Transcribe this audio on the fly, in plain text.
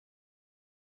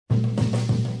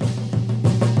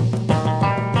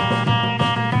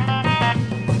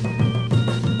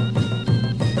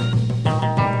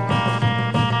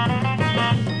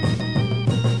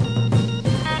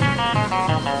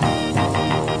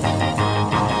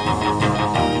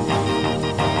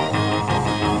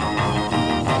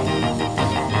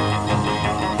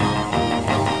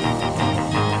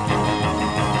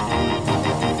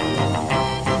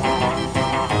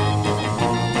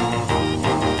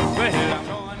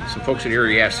some folks at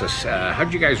Erie asked us, how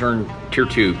did you guys earn Tier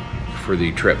 2 for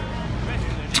the trip?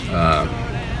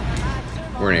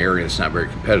 We're in an area that's not very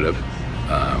competitive.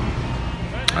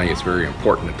 I think it's very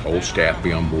important that the whole staff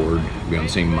be on board, be on the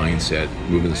same mindset,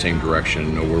 move in the same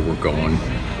direction, know where we're going.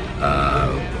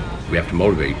 We have to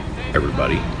motivate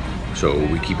everybody, so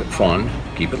we keep it fun,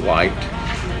 keep it light.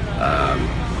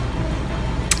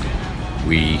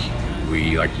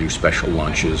 We like to do special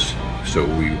lunches, so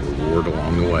we reward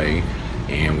along the way,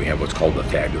 and we have what's called the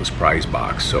Fabulous Prize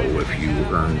Box. So if you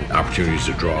earn opportunities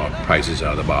to draw prizes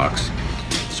out of the box,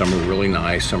 some are really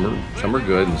nice, some are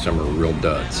good, and some are real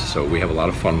duds. So we have a lot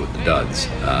of fun with the duds.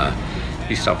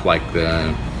 Stuff like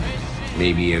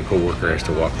maybe a coworker has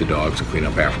to walk the dogs and clean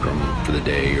up after them for the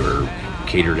day, or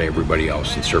cater to everybody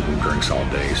else and serve them drinks all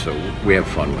day. So we have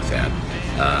fun with that.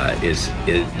 Does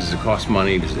it cost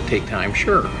money? Does it take time?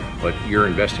 Sure, but you're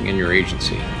investing in your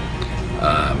agency.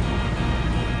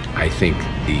 I think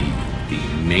the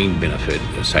main benefit,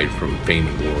 aside from fame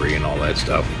and glory and all that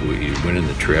stuff, winning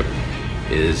the trip,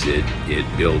 is it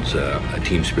builds a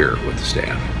team spirit with the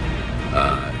staff.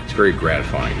 It's very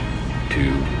gratifying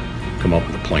to come up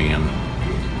with a plan,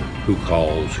 who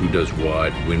calls, who does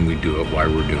what, when we do it, why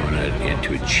we're doing it, and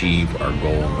to achieve our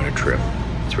goal and win a trip.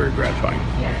 It's very gratifying.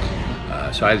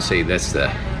 So I'd say that's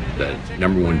the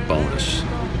number one bonus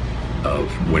of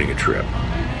winning a trip,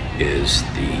 is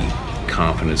the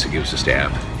confidence it gives the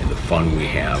staff and the fun we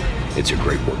have. It's a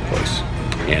great workplace.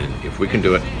 And if we can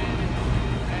do it,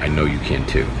 I know you can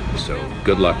too. So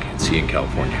good luck, and see you in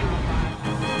California.